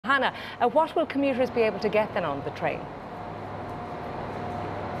Hannah, what will commuters be able to get then on the train?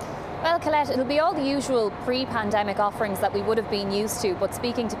 Well, Colette, it'll be all the usual pre-pandemic offerings that we would have been used to, but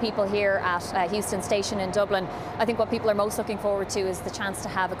speaking to people here at Heuston Station in Dublin, I think what people are most looking forward to is the chance to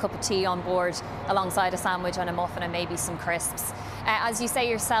have a cup of tea on board alongside a sandwich and a muffin and maybe some crisps. As you say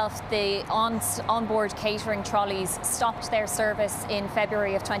yourself, the on-board catering trolleys stopped their service in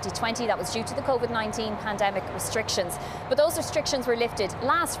February of 2020. That was due to the COVID-19 pandemic restrictions. But those restrictions were lifted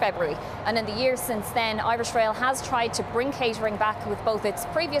last February, and in the years since then, Irish Rail has tried to bring catering back with both its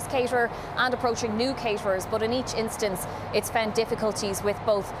previous caterer and approaching new caterers, but in each instance it's found difficulties with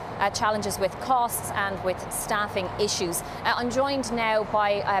both challenges with costs and with staffing issues. I'm joined now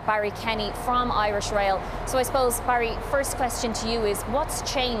by Barry Kenny from Irish Rail. So I suppose, Barry, first question to you is, what's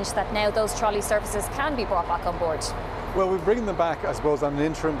changed that now those trolley services can be brought back on board? Well, we're bringing them back, I suppose, on an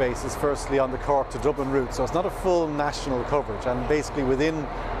interim basis, firstly on the Cork to Dublin route. So it's not a full national coverage, and basically within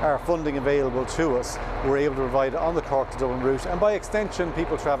our funding available to us, we're able to provide on the Cork to Dublin route. And by extension,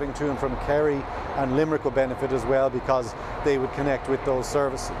 people travelling to and from Kerry and Limerick will benefit as well, because they would connect with those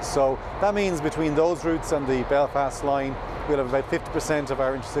services. So that means between those routes and the Belfast line, we'll have about 50% of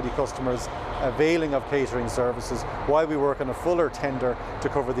our intercity customers availing of catering services, while we work on a fuller tender to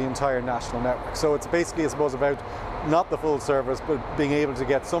cover the entire national network. So it's basically, I suppose, about not the full service, but being able to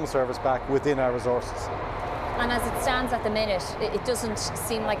get some service back within our resources. And as it stands at the minute, it doesn't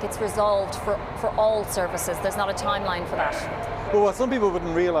seem like it's resolved for all services. There's not a timeline for that. Well, what some people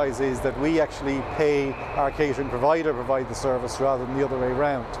wouldn't realise is that we actually pay our catering provider provide the service rather than the other way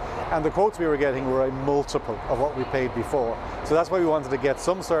around. And the quotes we were getting were a multiple of what we paid before. So that's why we wanted to get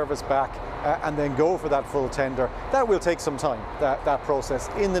some service back and then go for that full tender. That will take some time, that process.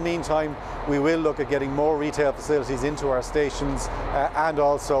 In the meantime, we will look at getting more retail facilities into our stations and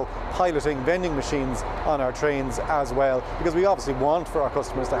also piloting vending machines on our trains as well, because we obviously want for our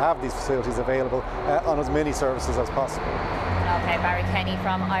customers to have these facilities available on as many services as possible. Okay, Barry Kenny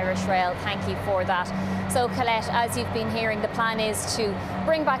from Irish Rail, thank you for that. So Colette, as you've been hearing, the plan is to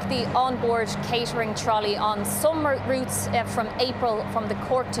bring back the onboard catering trolley on some routes from April from the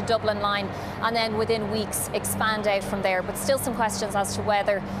Cork to Dublin line, and then within weeks expand out from there, but still some questions as to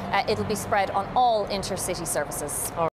whether it'll be spread on all intercity services.